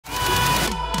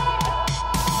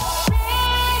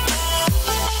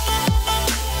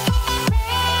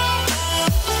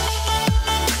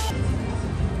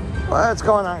What's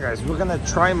going on, guys? We're gonna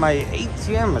try my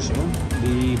ATM machine,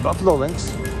 the Buffalo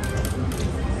Links.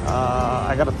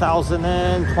 I got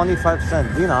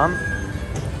 1,025 dinar.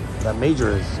 That major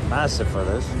is massive for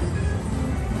this.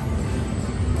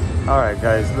 All right,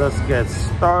 guys, let's get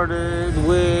started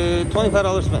with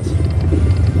 $25 spins.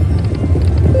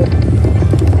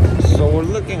 So we're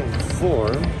looking for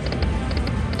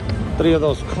 3 of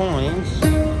those coins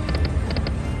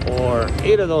or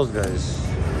 8 of those guys.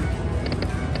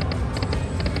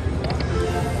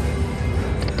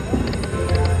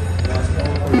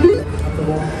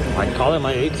 I call it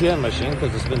my ATM machine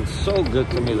because it's been so good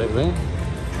to me lately.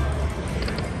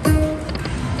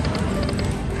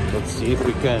 Let's see if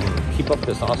we can keep up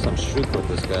this awesome streak with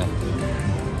this guy.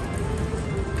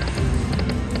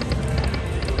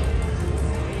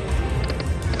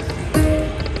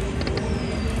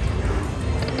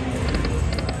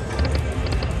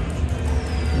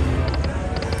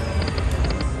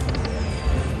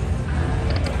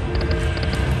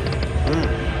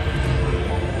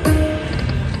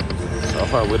 So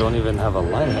far we don't even have a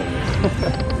line head.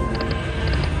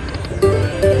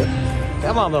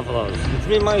 Come on, Buffaloes. It's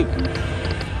me, Mike.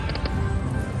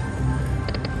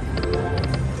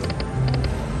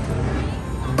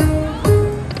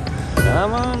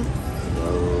 Come on.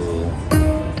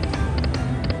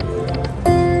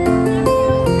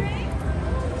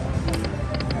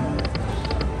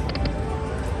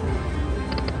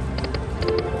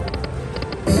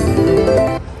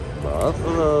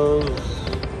 Buffaloes.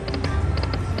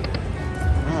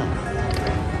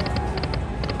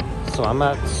 So I'm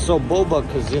at Soboba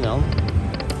Casino.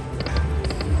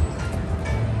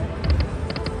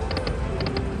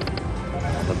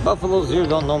 The Buffaloes here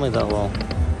don't know me that well.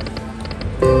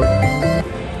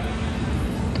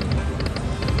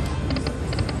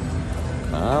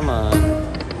 Come on.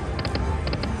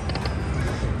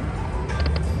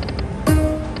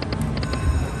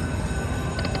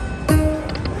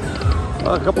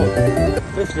 Oh, a couple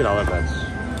 $50 bets.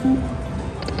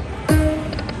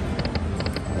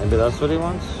 Maybe that's what he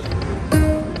wants.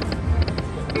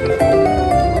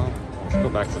 Well, let's go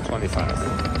back to 25.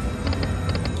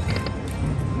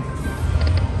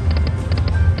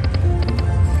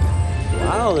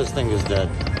 Wow, this thing is dead.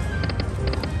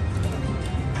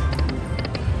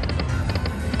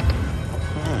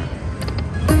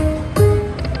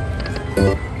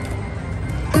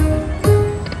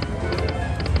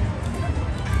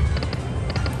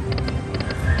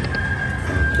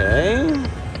 Okay.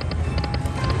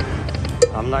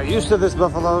 I'm not used to this,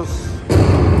 Buffaloes.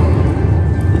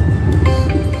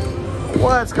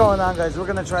 What's going on, guys? We're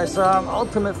gonna try some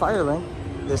Ultimate Firelink.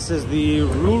 This is the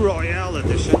RUE Royale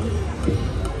edition.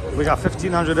 We got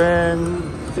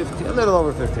 1,550, a little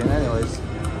over 15 anyways.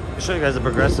 I'll show you guys the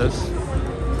progressives.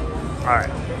 All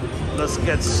right, let's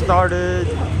get started.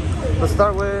 Let's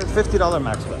start with $50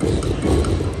 max bet.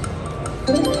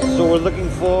 So we're looking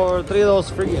for 3 of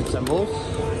those free game symbols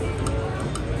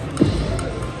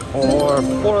or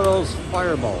 4 of those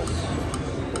fireballs.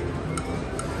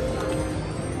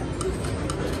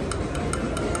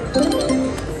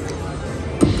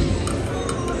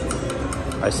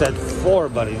 I said 4,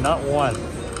 buddy, not 1.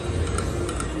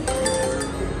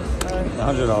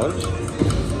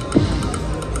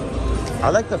 $100. I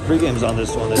like the free games on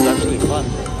this one. It's actually fun.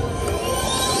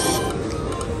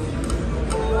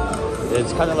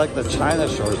 It's kind of like the China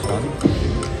Shores one.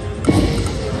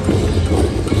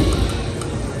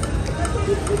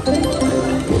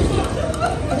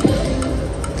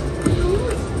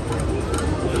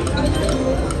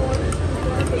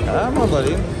 Come on,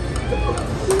 buddy.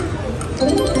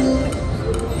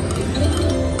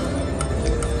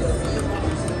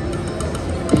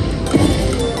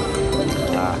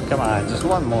 Ah, come on, just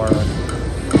one more.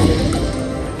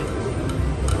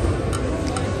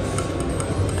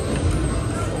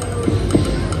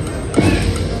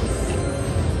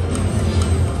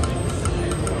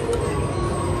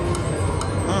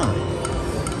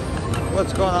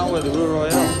 What's going on with RUE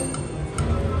Royale?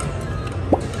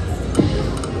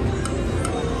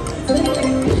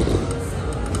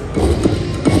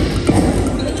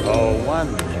 Oh,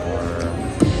 one more.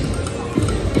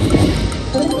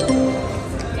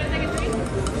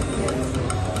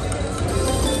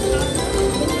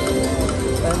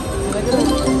 Can I get a...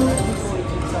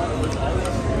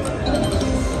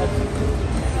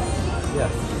 Yeah,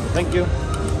 thank you.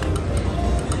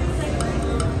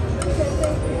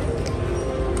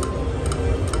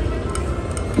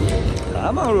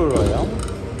 I'm a RUE Royale.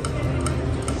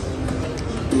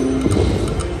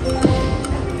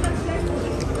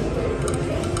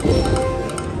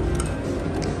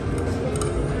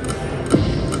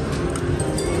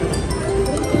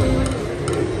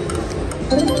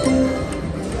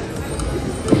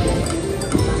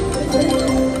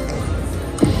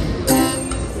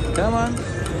 Come on.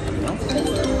 No.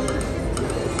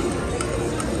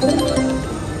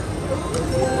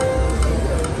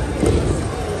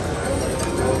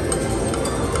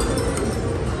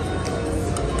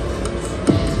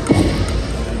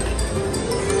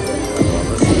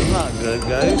 Not good,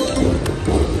 guys.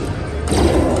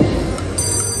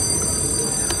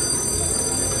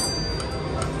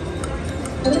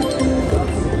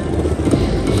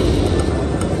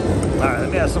 Alright, let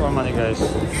me have some more money, guys.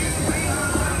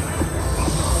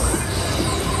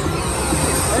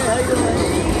 Hey, how you doing?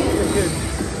 Good, good.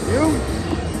 You?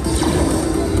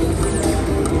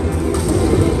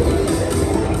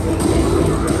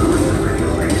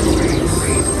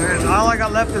 All I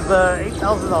got left is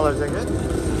 $8,000 ticket.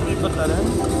 Let me put that in.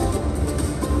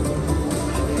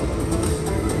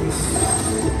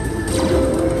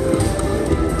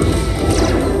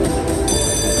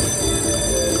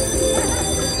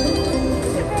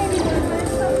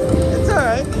 It's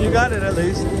alright, you got it at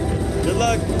least. Good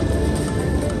luck.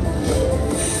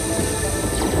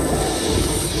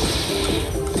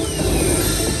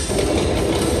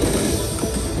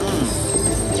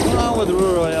 What's wrong with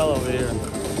RUE ROYALE over here?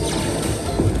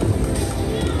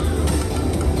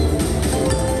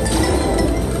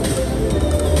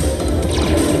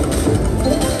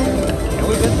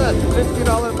 Get that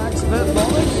 $50 max bet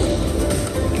bonus?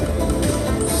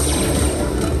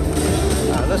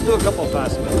 Alright, let's do a couple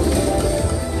fast bets.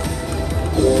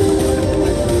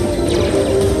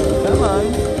 Come on.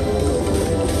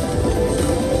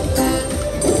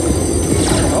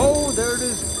 Oh, there it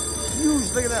is.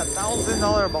 Huge. Look at that.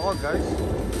 $1,000 ball, guys.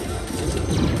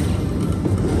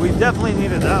 We definitely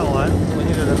needed that one. We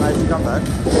needed a nice comeback.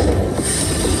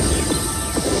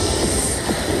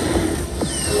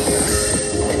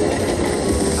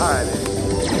 Alright,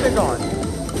 keep it going.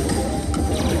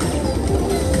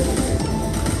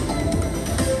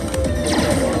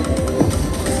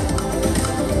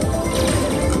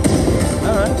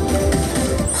 Alright.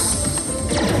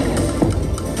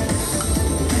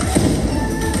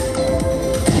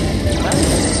 Nice.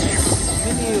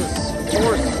 Mini is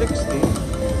 460.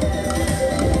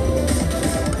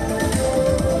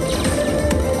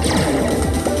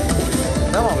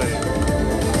 Come on, baby.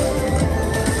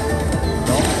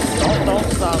 Don't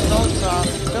stop, don't stop.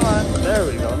 Come on. There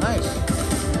we go. Nice.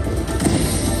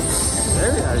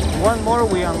 Very nice. One more,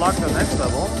 we unlock the next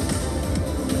level.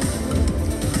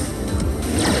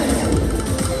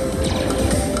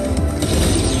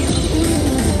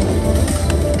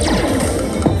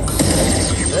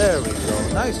 There we go.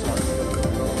 Nice one.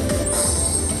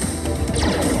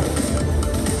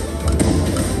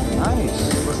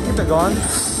 Nice. Let's keep it going.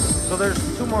 So there's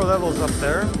 2 more levels up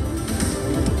there.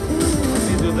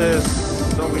 Do this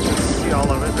so we can see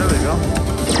all of it. There we go.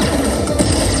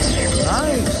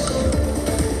 Nice.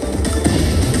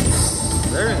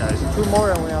 Very nice. 2 more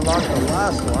and we unlock the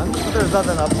last one. There's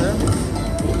nothing up there.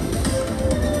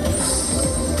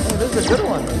 Hey, this is a good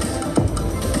one.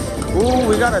 Ooh,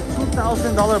 we got a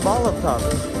 $2,000 ball up top.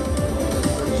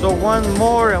 So 1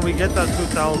 more and we get that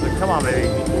 2,000. Come on, baby.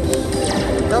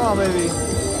 Come on, baby.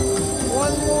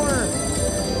 1 more.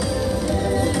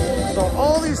 So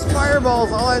all these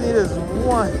fireballs, all I need is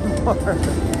 1 more.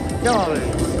 Come on,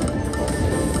 baby.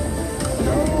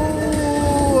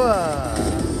 Oh.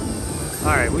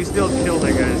 Alright, we still killed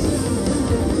it, guys.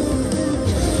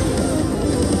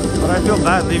 But I feel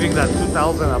bad leaving that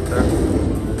 2,000 up there.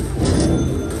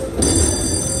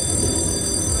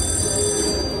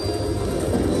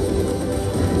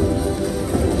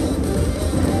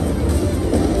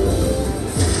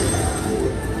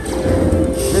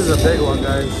 This is a big one,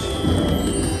 guys.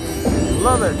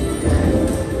 Love it.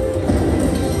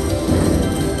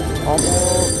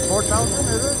 Almost 4,000,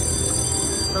 is it?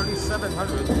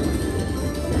 3,700.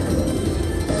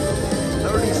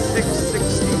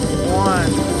 3661.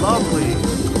 Lovely.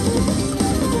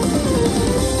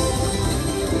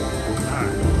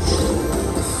 Alright.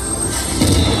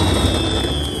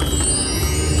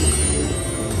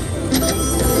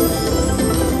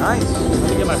 Nice. Let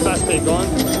me get my fast pay going.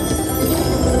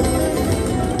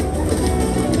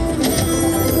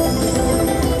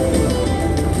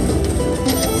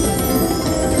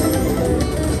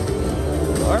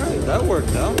 Alright, that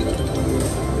worked out.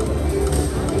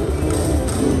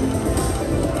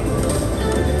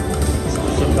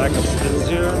 Some backup spins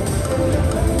here.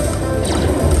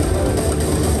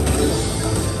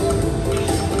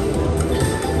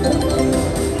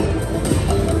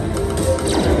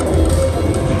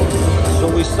 So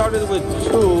we started with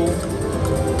 2.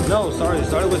 No, sorry,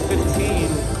 started with 15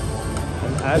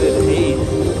 and added 8.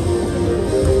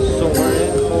 So we're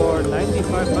in for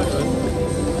 9,500.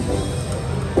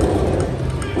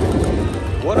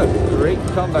 great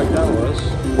comeback that was.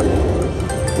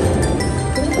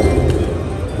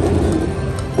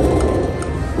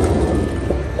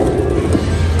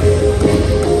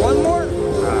 One more?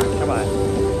 Ah, come on.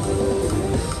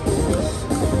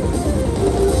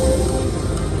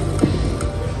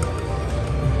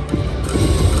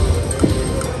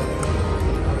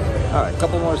 All right,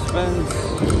 couple more spins.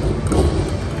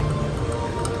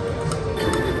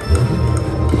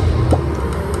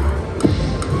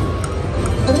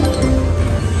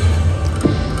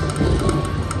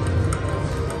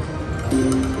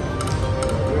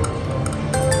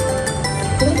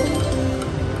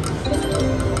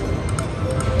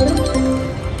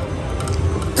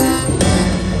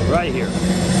 Right here.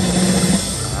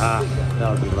 Ah, that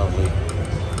would be lovely.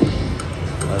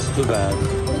 That's too bad.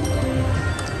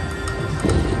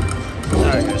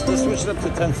 Alright guys, let's switch it up to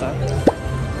 10 cents.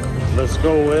 Let's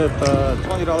go with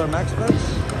 $20 max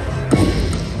bets.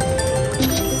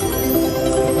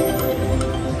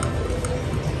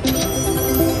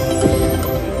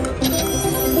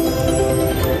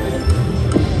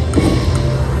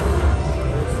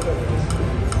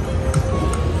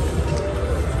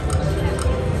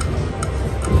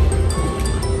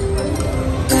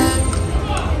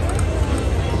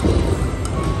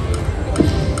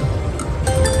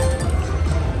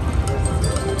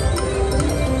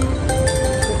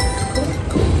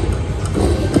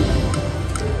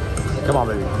 Come on,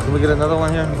 baby. Can we get another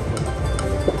one here?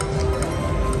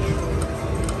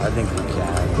 I think we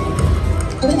can.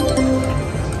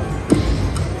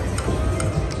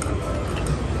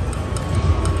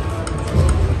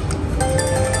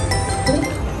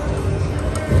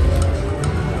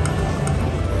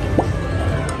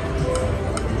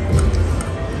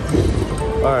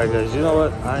 All right, guys. You know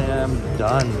what? I am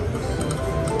done.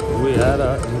 We had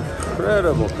an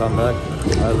incredible comeback.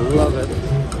 I love it.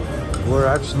 We're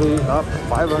actually up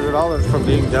 $500 from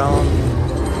being down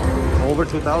over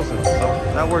 2,000. So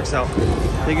that works out.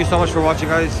 Thank you so much for watching,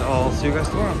 guys. I'll see you guys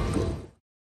tomorrow.